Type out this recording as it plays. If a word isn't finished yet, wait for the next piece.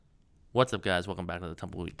What's up, guys? Welcome back to the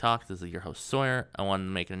Tumbleweed Talks. This is your host, Sawyer. I wanted to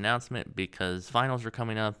make an announcement because finals are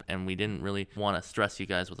coming up and we didn't really want to stress you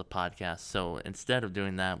guys with a podcast. So instead of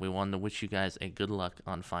doing that, we wanted to wish you guys a good luck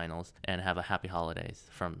on finals and have a happy holidays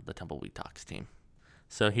from the Tumbleweed Talks team.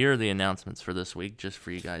 So here are the announcements for this week, just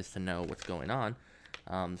for you guys to know what's going on.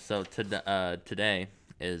 Today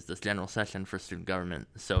is this general session for student government.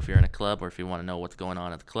 So if you're in a club or if you want to know what's going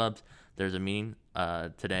on at the clubs, there's a meeting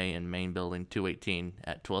today in main building 218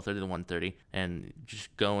 at 12:30 to 1:30, and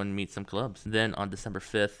just go and meet some clubs. Then on December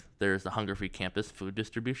 5th, there's the Hunger Free Campus food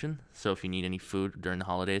distribution. So if you need any food during the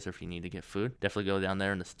holidays or if you need to get food, definitely go down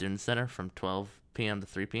there in the Student Center from 12 p.m. to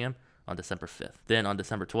 3 p.m. on December 5th. Then on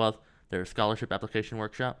December 12th, there's a scholarship application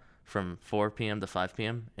workshop from 4 p.m. to 5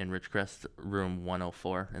 p.m. in Ridgecrest room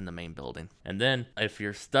 104 in the main building. And then if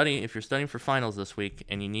you're studying for finals this week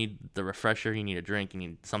and you need the refresher, you need a drink, you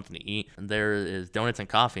need something to eat, there is donuts and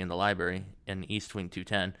coffee in the library in East Wing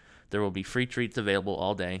 210. There will be free treats available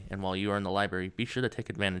all day, and while you are in the library, be sure to take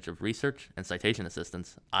advantage of research and citation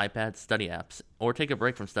assistance, iPads, study apps, or take a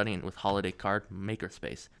break from studying with Holiday Card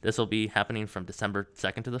Makerspace. This will be happening from December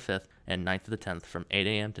 2nd to the 5th and 9th to the 10th from 8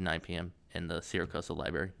 a.m. to 9 p.m. in the Sierra Coastal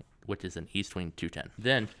Library, which is in East Wing 210.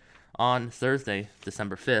 Then, on Thursday,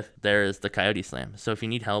 December 5th, there is the Coyote Slam. So if you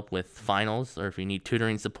need help with finals or if you need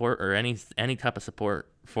tutoring support or any type of support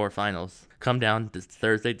for finals, come down this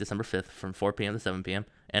Thursday, December 5th from 4 p.m. to 7 p.m.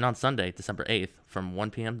 and on Sunday, December 8th from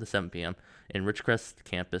 1 p.m. to 7 p.m. in Ridgecrest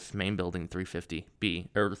Campus Main Building 350B,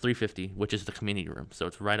 or 350, which is the community room. So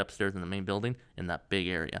it's right upstairs in the main building in that big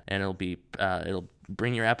area. And it'll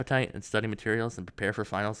bring your appetite and study materials and prepare for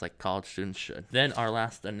finals like college students should. Then our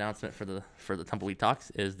last announcement for the Tumbleweed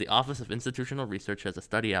Talks is the Office of Institutional Research has a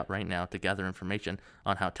study out right now to gather information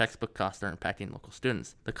on how textbook costs are impacting local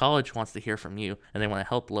students. The college wants to hear from you, and they want to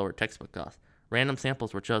help lower textbook costs. Random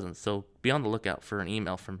samples were chosen, so be on the lookout for an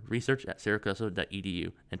email from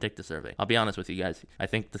research@syracuse.edu and take the survey. I'll be honest with you guys, I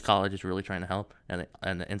think the college is really trying to help, and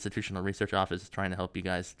the Institutional Research Office is trying to help you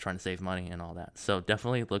guys, trying to save money and all that. So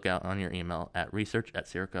definitely look out on your email at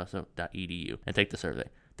research@syracuse.edu and take the survey.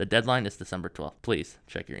 The deadline is December 12th. Please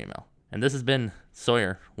check your email. And this has been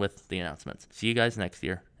Sawyer with the announcements. See you guys next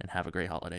year, and have a great holiday.